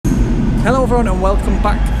Hello everyone and welcome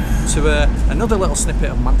back to another little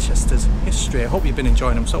snippet of Manchester's history. I hope you've been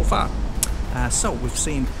enjoying them so far. So we've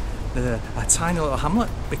seen a tiny little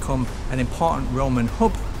hamlet become an important Roman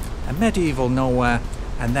hub, a medieval nowhere,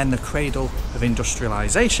 and then the cradle of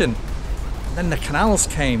industrialisation. Then the canals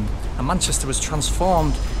came and Manchester was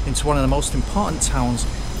transformed into one of the most important towns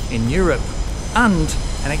in Europe and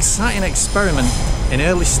an exciting experiment in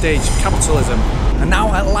early stage capitalism. And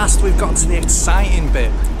now at last we've got to the exciting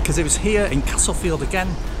bit, because it was here in Castlefield again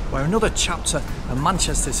where another chapter of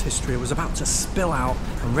Manchester's history was about to spill out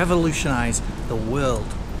and revolutionise the world.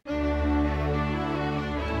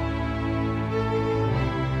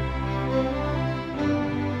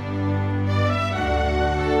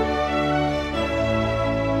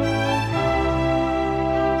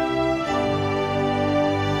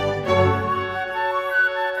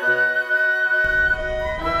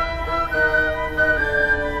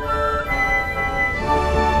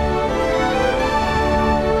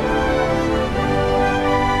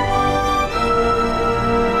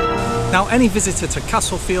 Now, any visitor to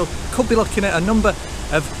Castlefield could be looking at a number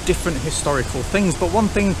of different historical things, but one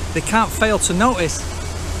thing they can't fail to notice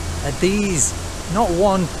are these. Not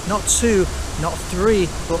one, not two, not three,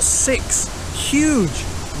 but 6 huge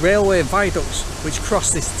railway viaducts which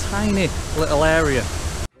cross this tiny little area.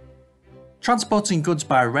 Transporting goods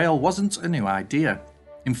by rail wasn't a new idea.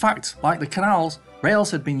 In fact, like the canals,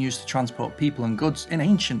 rails had been used to transport people and goods in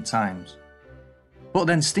ancient times. But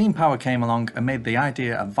then steam power came along and made the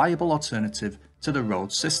idea a viable alternative to the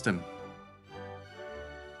road system.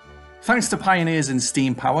 Thanks to pioneers in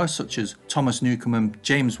steam power such as Thomas Newcomen,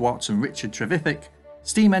 James Watt and Richard Trevithick,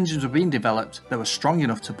 steam engines were being developed that were strong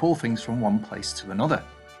enough to pull things from one place to another.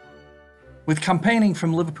 With campaigning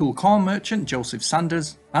from Liverpool corn merchant Joseph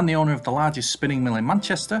Sanders and the owner of the largest spinning mill in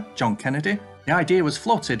Manchester, John Kennedy, the idea was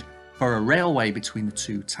floated for a railway between the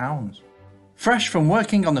two towns. Fresh from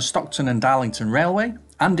working on the Stockton and Darlington Railway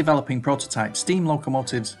and developing prototype steam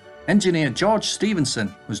locomotives, engineer George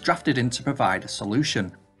Stephenson was drafted in to provide a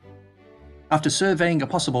solution. After surveying a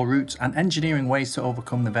possible route and engineering ways to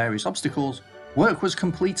overcome the various obstacles, work was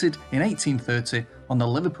completed in 1830 on the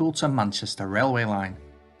Liverpool to Manchester Railway line,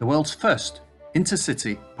 the world's first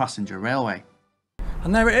intercity passenger railway.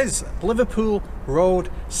 And there it is, Liverpool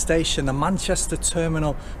Road station, the Manchester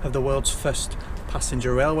terminal of the world's first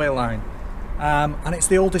passenger railway line. And it's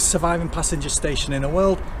the oldest surviving passenger station in the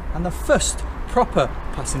world and the first proper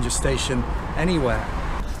passenger station anywhere.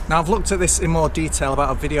 Now, I've looked at this in more detail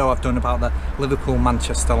about a video I've done about the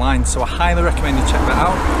Liverpool-Manchester line, so I highly recommend you check that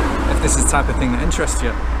out if this is the type of thing that interests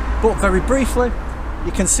you. But very briefly,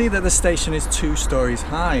 you can see that the station is 2 stories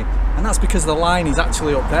high, and that's because the line is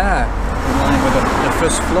actually up there in line with the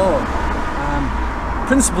first floor.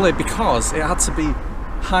 Principally because it had to be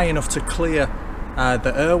high enough to clear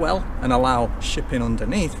the Irwell and allow shipping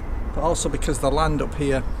underneath, but also because the land up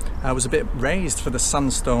here was a bit raised for the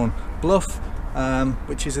sandstone bluff,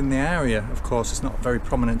 which is in the area. Of course, it's not very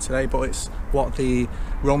prominent today, but it's what the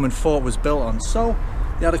Roman fort was built on. So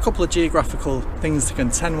they had a couple of geographical things to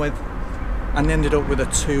contend with and ended up with a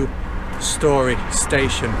 2-story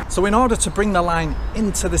station. So in order to bring the line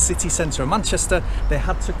into the city centre of Manchester, they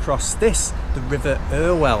had to cross the River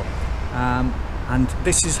Irwell. And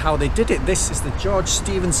this is how they did it. This is the George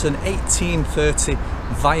Stephenson 1830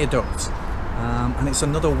 viaduct, and it's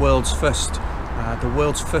another world's first, the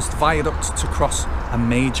world's first viaduct to cross a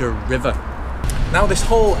major river. Now, this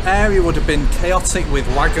whole area would have been chaotic with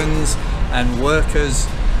wagons and workers.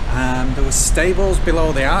 There were stables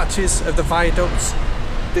below the arches of the viaducts,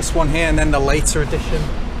 this one here, and then the later edition,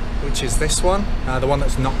 which is this one, the one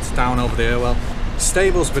that's knocked down over the Irwell.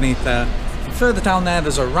 Stables beneath there. Further down there,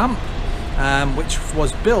 there's a ramp, which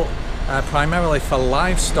was built primarily for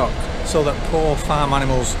livestock, so that poor farm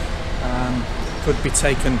animals could be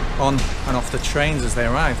taken on and off the trains as they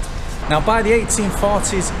arrived. Now, by the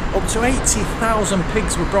 1840s, up to 80,000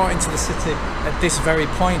 pigs were brought into the city at this very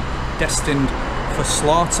point, destined for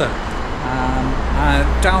slaughter.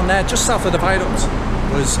 Down there, just south of the viaduct,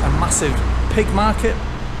 was a massive pig market,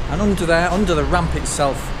 and under there, under the ramp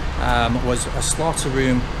itself, was a slaughter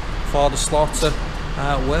room for the slaughter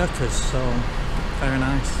workers. So very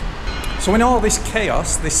nice. So in all this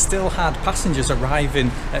chaos, they still had passengers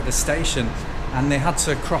arriving at the station, and they had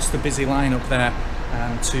to cross the busy line up there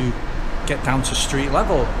to get down to street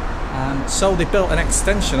level. So they built an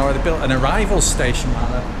extension, or they built an arrival station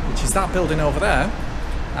rather, which is that building over there,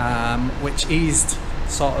 which eased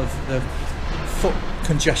sort of the foot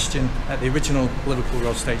congestion at the original Liverpool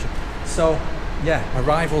Road station. So yeah,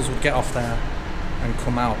 arrivals would get off there and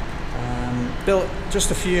come out. Built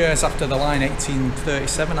just a few years after the line,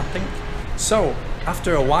 1837 I think. So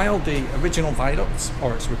After a while, the original viaducts,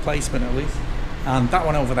 or its replacement at least, and that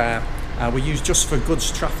one over there, were used just for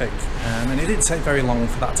goods traffic, and it didn't take very long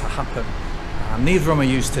for that to happen. Neither of them are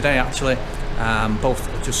used today actually, both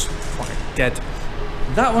are just quite dead.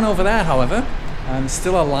 That one over there, however, is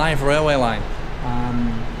still a live railway line,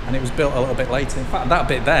 and it was built a little bit later. In fact, that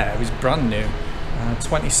bit there was brand new,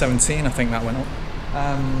 2017 I think that went up,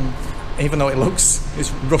 even though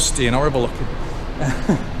it's rusty and horrible looking.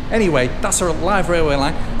 Anyway, that's a live railway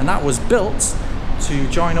line, and that was built to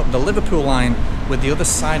join up the Liverpool line with the other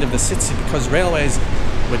side of the city, because railways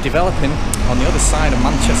were developing on the other side of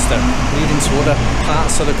Manchester, leading to other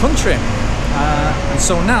parts of the country. And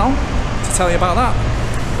so now, to tell you about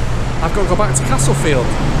that, I've got to go back to Castlefield.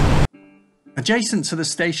 Adjacent to the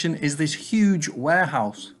station is this huge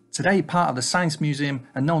warehouse, today part of the Science Museum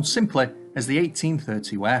and known simply as the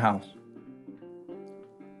 1830 warehouse.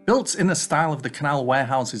 Built in the style of the canal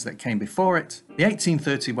warehouses that came before it, the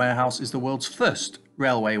 1830 warehouse is the world's first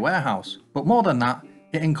railway warehouse, but more than that,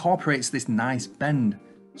 it incorporates this nice bend,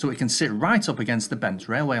 so it can sit right up against the bent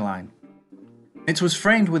railway line. It was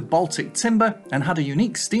framed with Baltic timber and had a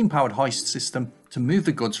unique steam-powered hoist system to move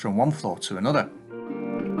the goods from one floor to another.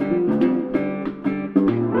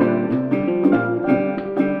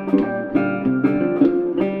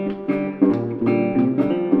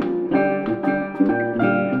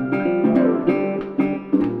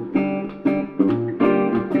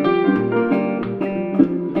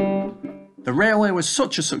 The railway was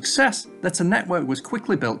such a success that a network was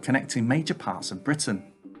quickly built connecting major parts of Britain.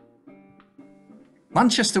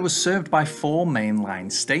 Manchester was served by 4 main line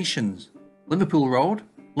stations: Liverpool Road,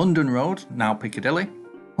 London Road, now Piccadilly,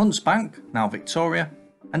 Hunts Bank, now Victoria,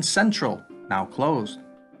 and Central, now closed.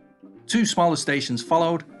 2 smaller stations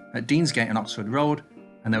followed at Deansgate and Oxford Road,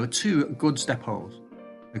 and there were 2 goods depots,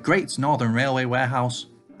 the Great Northern Railway Warehouse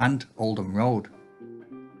and Oldham Road.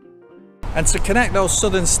 And to connect those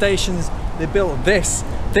southern stations, they built this.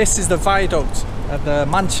 This is the viaduct at the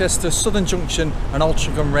Manchester Southern Junction and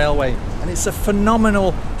Altrincham Railway, and it's a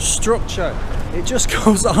phenomenal structure. It just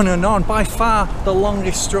goes on and on, by far the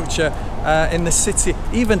longest structure in the city,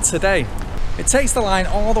 even today. It takes the line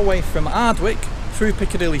all the way from Ardwick, through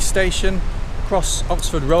Piccadilly Station, across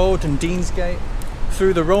Oxford Road and Deansgate,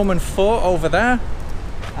 through the Roman Fort over there,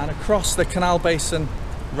 and across the canal basin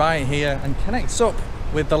right here, and connects up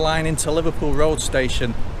with the line into Liverpool Road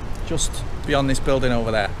station just beyond this building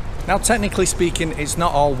over there. Now, technically speaking, it's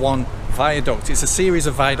not all one viaduct. It's a series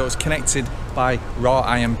of viaducts connected by wrought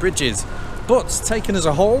iron bridges. But taken as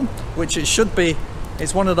a whole, which it should be,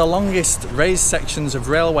 it's one of the longest raised sections of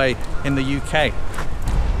railway in the UK.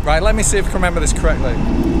 Right, let me see if I can remember this correctly.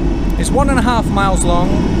 It's 1.5 miles long,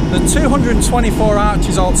 there's 224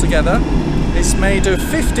 arches altogether. It's made of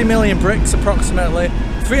 50 million bricks approximately,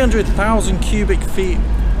 300,000 cubic feet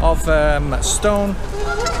of stone,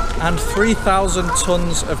 and 3,000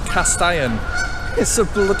 tons of cast iron. It's a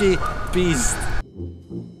bloody beast.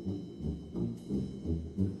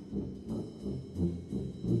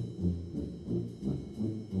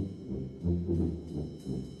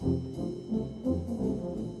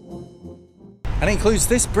 And it includes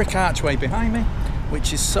this brick archway behind me,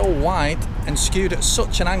 which is so wide and skewed at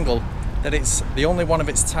such an angle that it's the only one of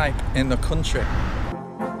its type in the country.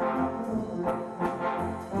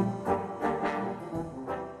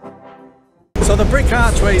 So the brick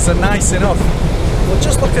archways are nice enough, but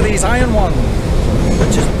just look at these iron ones.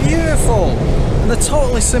 They're just beautiful, and they're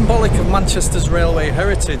totally symbolic of Manchester's railway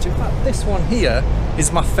heritage. In fact, this one here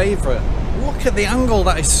is my favourite. Look at the angle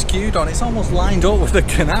that is skewed on, it's almost lined up with the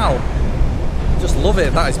canal. Just love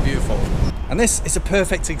it, that is beautiful. And this is a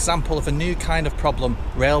perfect example of a new kind of problem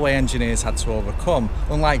railway engineers had to overcome.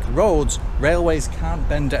 Unlike roads, railways can't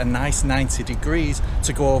bend at a nice 90 degrees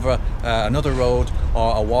to go over another road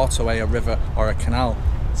or a waterway, a river or a canal.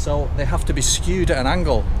 So they have to be skewed at an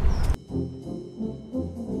angle.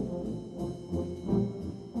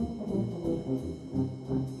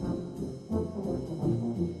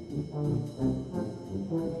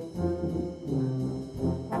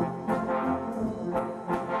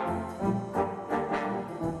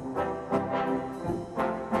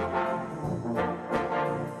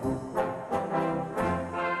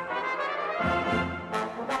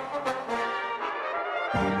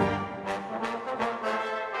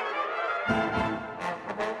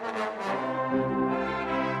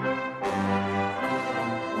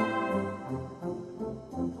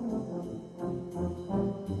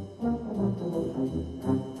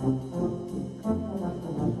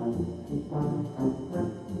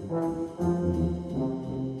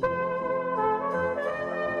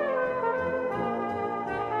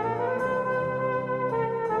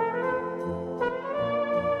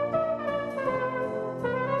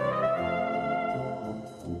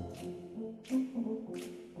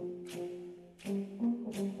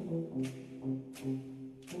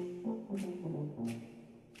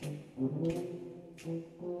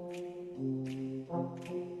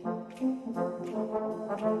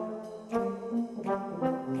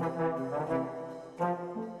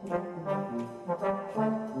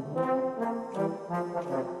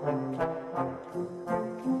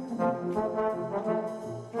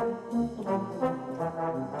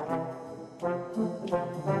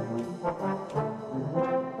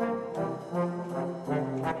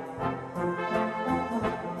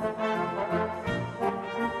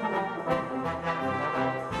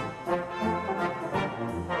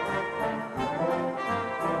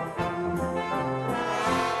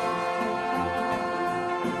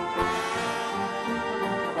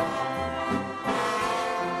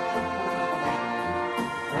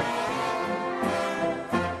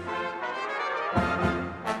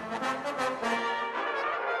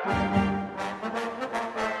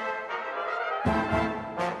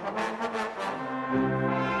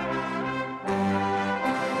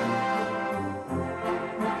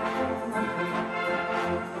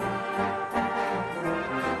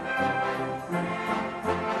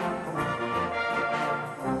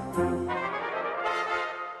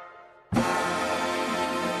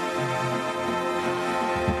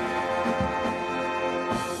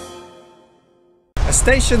 A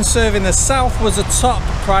station serving the south was a top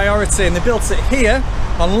priority, and they built it here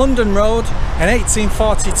on London Road in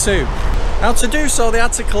 1842. Now, to do so, they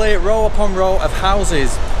had to clear row upon row of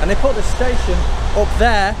houses, and they put the station up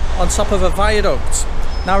there on top of a viaduct.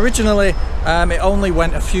 Now, originally it only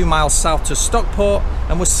went a few miles south to Stockport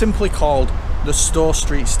and was simply called the Store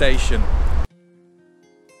Street Station.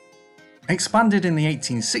 Expanded in the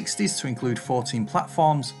 1860s to include 14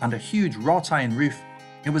 platforms and a huge wrought iron roof,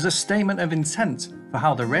 it was a statement of intent for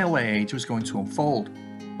how the railway age was going to unfold.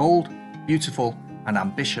 Bold, beautiful and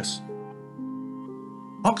ambitious.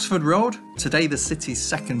 Oxford Road, today the city's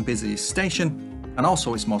second busiest station, and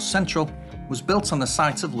also its most central, was built on the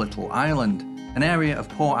site of Little Ireland, an area of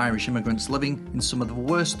poor Irish immigrants living in some of the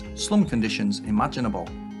worst slum conditions imaginable.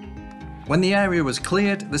 When the area was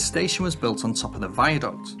cleared, the station was built on top of the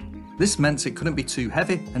viaduct. This meant it couldn't be too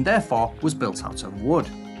heavy and therefore was built out of wood.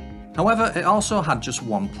 However, it also had just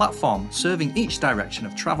one platform, serving each direction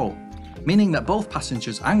of travel, meaning that both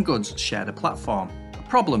passengers and goods shared a platform, a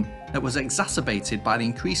problem that was exacerbated by the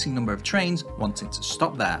increasing number of trains wanting to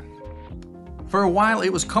stop there. For a while,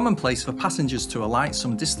 it was commonplace for passengers to alight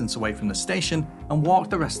some distance away from the station and walk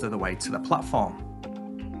the rest of the way to the platform.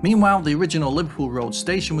 Meanwhile, the original Liverpool Road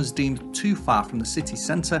station was deemed too far from the city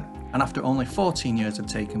centre, and after only 14 years of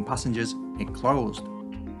taking passengers, it closed.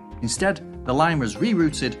 Instead, the line was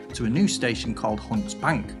rerouted to a new station called Hunts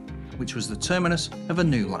Bank, which was the terminus of a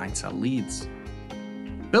new line to Leeds.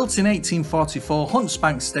 Built in 1844, Hunts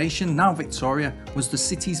Bank Station, now Victoria, was the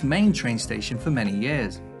city's main train station for many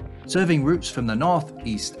years, serving routes from the north,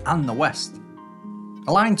 east and the west.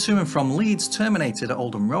 A line to and from Leeds terminated at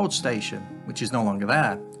Oldham Road station, which is no longer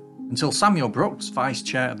there, until Samuel Brooks, vice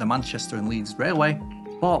chair of the Manchester and Leeds Railway,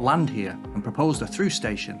 bought land here and proposed a through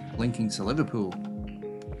station linking to Liverpool.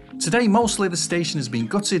 Today, mostly the station has been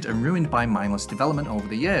gutted and ruined by mindless development over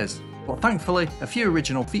the years, but thankfully a few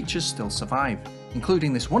original features still survive,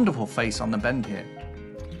 including this wonderful face on the bend here.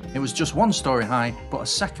 It was just one story high, but a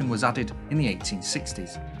second was added in the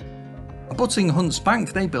 1860s. Abutting Hunts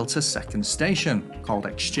Bank, they built a second station, called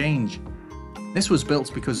Exchange. This was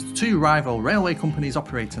built because the two rival railway companies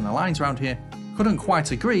operating the lines around here couldn't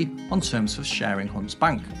quite agree on terms for sharing Hunts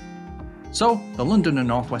Bank. So, the London and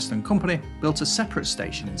North Western Company built a separate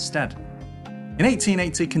station instead. In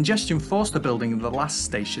 1880, congestion forced the building of the last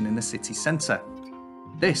station in the city centre.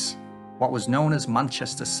 This, what was known as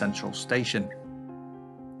Manchester Central Station.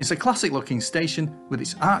 It's a classic looking station with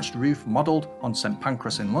its arched roof modelled on St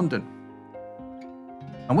Pancras in London.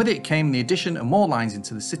 And with it came the addition of more lines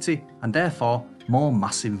into the city and therefore more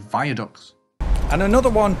massive viaducts. And another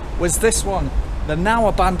one was this one, the now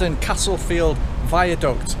abandoned Castlefield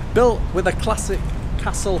Viaduct, built with a classic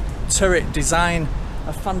castle turret design,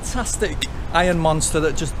 a fantastic iron monster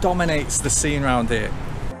that just dominates the scene around here.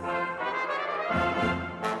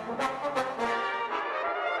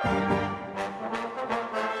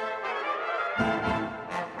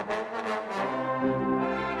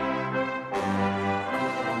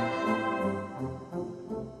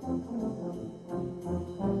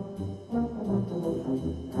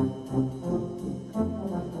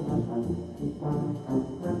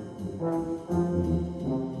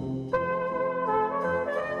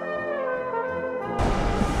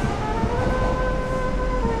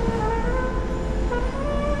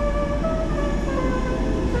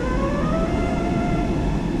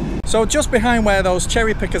 So just behind where those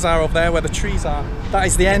cherry pickers are over there, where the trees are, that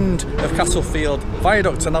is the end of Castlefield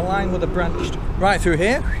Viaduct, and the line would have branched right through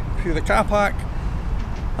here through the car park,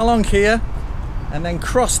 along here, and then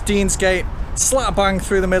cross Deansgate, slap bang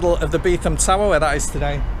through the middle of the Beetham Tower where that is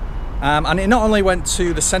today. And it not only went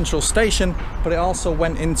to the central station, but it also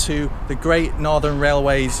went into the Great Northern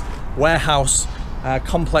Railway's warehouse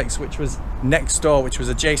complex, which was next door, which was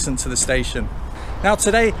adjacent to the station. Now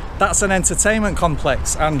today, that's an entertainment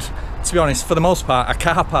complex and, to be honest, for the most part, a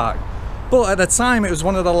car park. But at the time, it was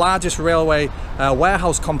one of the largest railway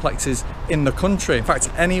warehouse complexes in the country, in fact,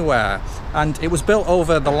 anywhere. And it was built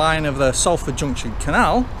over the line of the Salford Junction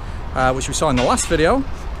Canal, which we saw in the last video,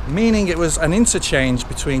 meaning it was an interchange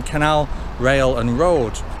between canal, rail and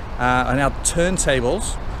road, and had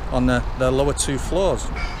turntables on the lower two floors.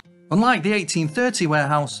 Unlike the 1830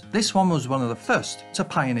 warehouse, this one was one of the first to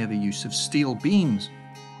pioneer the use of steel beams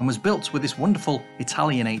and was built with this wonderful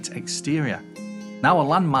Italianate exterior, now a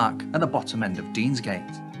landmark at the bottom end of Deansgate.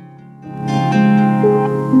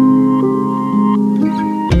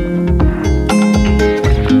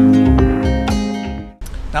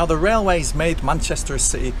 Now the railways made Manchester a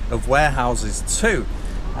city of warehouses too.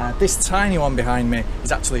 This tiny one behind me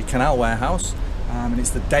is actually a canal warehouse, and it's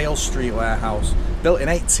the Dale Street warehouse, built in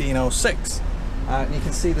 1806. And you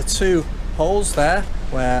can see the two holes there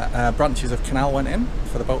where branches of canal went in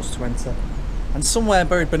for the boats to enter. And somewhere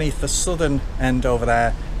buried beneath the southern end over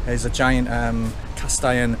there is a giant cast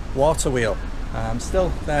iron water wheel.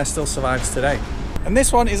 Still survives today. And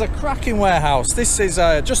this one is a cracking warehouse. This is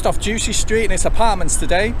just off Ducey Street and it's apartments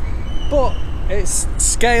today, but its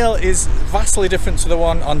scale is vastly different to the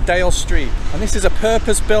one on Dale Street. And this is a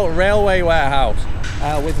purpose-built railway warehouse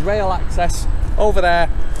with rail access over there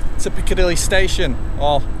to Piccadilly Station,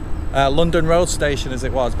 or London Road Station as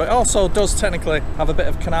it was. But it also does technically have a bit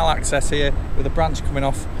of canal access here with a branch coming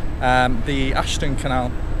off the Ashton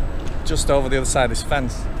Canal just over the other side of this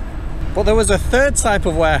fence. But there was a third type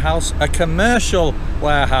of warehouse, a commercial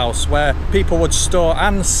warehouse, where people would store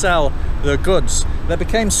and sell their goods. They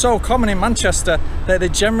became so common in Manchester that they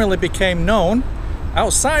generally became known,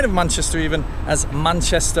 outside of Manchester even, as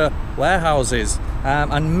Manchester warehouses.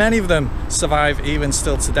 And many of them survive even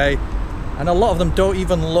still today. And a lot of them don't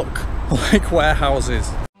even look like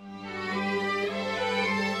warehouses.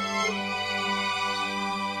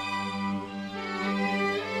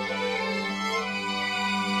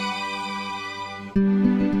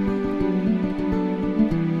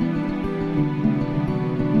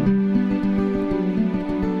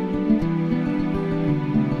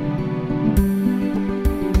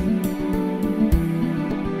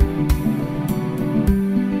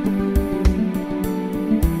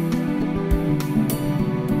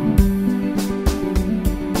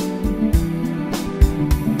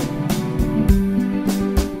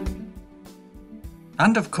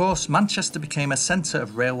 And of course, Manchester became a centre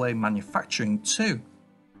of railway manufacturing too.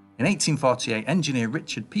 In 1848, engineer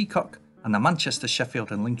Richard Peacock and the Manchester,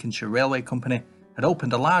 Sheffield and Lincolnshire Railway Company had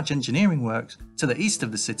opened a large engineering works to the east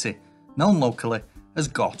of the city, known locally as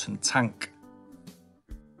Gorton Tank.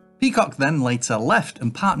 Peacock then later left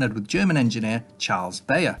and partnered with German engineer Charles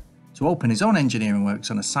Bayer to open his own engineering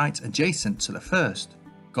works on a site adjacent to the first,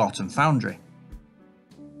 Gorton Foundry.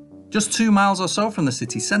 Just 2 miles or so from the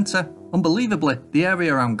city centre, unbelievably, the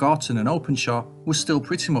area around Gorton and Openshaw was still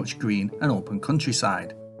pretty much green and open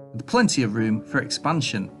countryside, with plenty of room for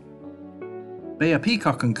expansion. Bayer,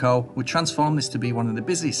 Peacock & Co. would transform this to be one of the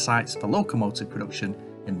busiest sites for locomotive production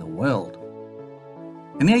in the world.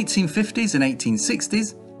 In the 1850s and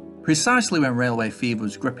 1860s, precisely when railway fever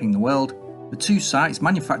was gripping the world, the two sites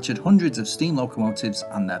manufactured hundreds of steam locomotives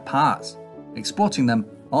and their parts, exporting them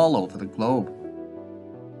all over the globe.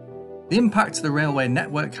 The impact the railway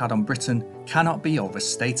network had on Britain cannot be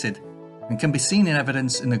overstated, and can be seen in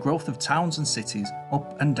evidence in the growth of towns and cities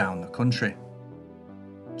up and down the country.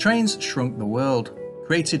 Trains shrunk the world,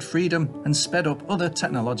 created freedom and sped up other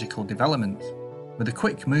technological developments, with a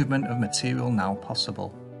quick movement of material now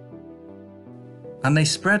possible. And they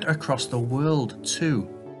spread across the world too.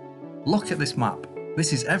 Look at this map.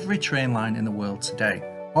 This is every train line in the world today,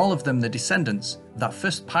 all of them the descendants of that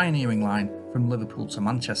first pioneering line from Liverpool to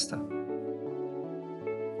Manchester.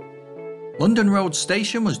 London Road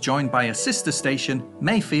Station was joined by a sister station,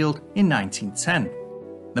 Mayfield, in 1910.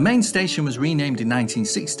 The main station was renamed in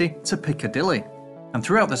 1960 to Piccadilly, and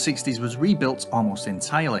throughout the 60s was rebuilt almost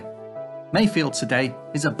entirely. Mayfield today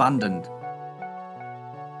is abandoned.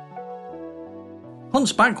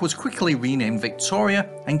 Hunts Bank was quickly renamed Victoria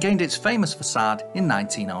and gained its famous facade in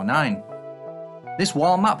 1909. This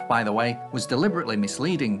wall map, by the way, was deliberately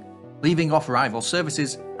misleading, leaving off rival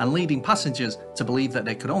services and leading passengers to believe that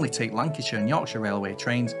they could only take Lancashire and Yorkshire Railway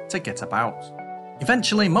trains to get about.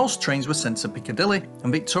 Eventually, most trains were sent to Piccadilly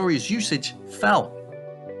and Victoria's usage fell.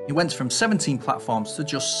 It went from 17 platforms to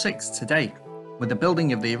just 6 today, with the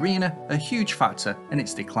building of the arena a huge factor in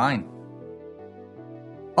its decline.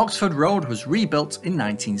 Oxford Road was rebuilt in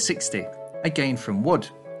 1960, again from wood,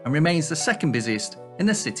 and remains the second busiest in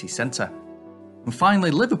the city centre. And finally,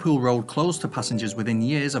 Liverpool Road closed to passengers within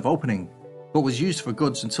years of opening, but was used for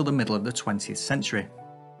goods until the middle of the 20th century.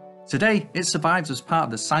 Today, it survives as part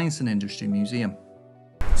of the Science and Industry Museum.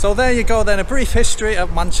 So there you go then, a brief history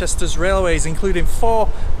of Manchester's railways, including 4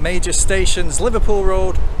 major stations: Liverpool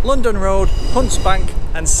Road, London Road, Huntsbank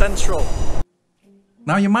and Central.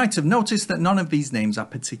 Now you might have noticed that none of these names are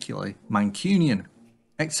particularly Mancunian,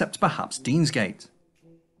 except perhaps Deansgate.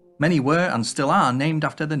 Many were and still are named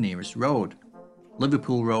after the nearest road: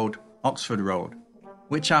 Liverpool Road, Oxford Road,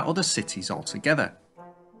 which are other cities altogether.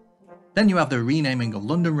 Then you have the renaming of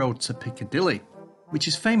London Road to Piccadilly, which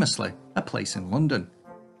is famously a place in London.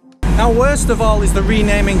 Now worst of all is the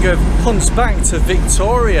renaming of Huntsbank to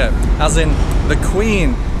Victoria, as in the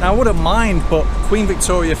Queen. Now I wouldn't mind, but Queen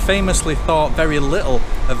Victoria famously thought very little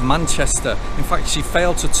of Manchester. In fact, she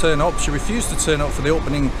failed to turn up. She refused to turn up for the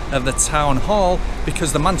opening of the town hall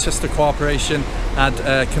because the Manchester Corporation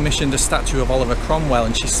had commissioned a statue of Oliver Cromwell,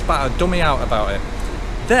 and she spat a dummy out about it.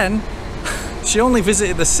 Then she only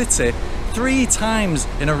visited the city 3 times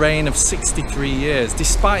in a reign of 63 years,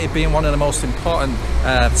 despite it being one of the most important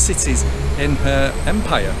cities in her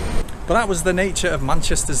empire. But that was the nature of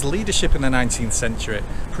Manchester's leadership in the 19th century,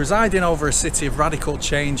 presiding over a city of radical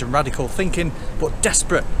change and radical thinking, but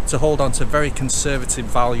desperate to hold on to very conservative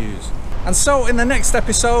values. And so in the next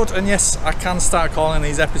episode, and yes, I can start calling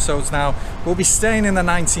these episodes now, we'll be staying in the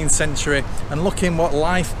 19th century and looking what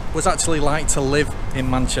life was actually like to live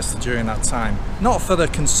in Manchester during that time. Not for the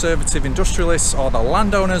conservative industrialists or the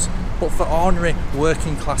landowners, but for ordinary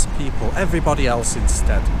working class people, everybody else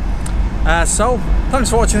instead. So,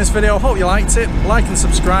 thanks for watching this video, hope you liked it, like and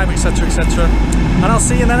subscribe, etc, etc, and I'll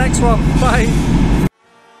see you in the next one, bye!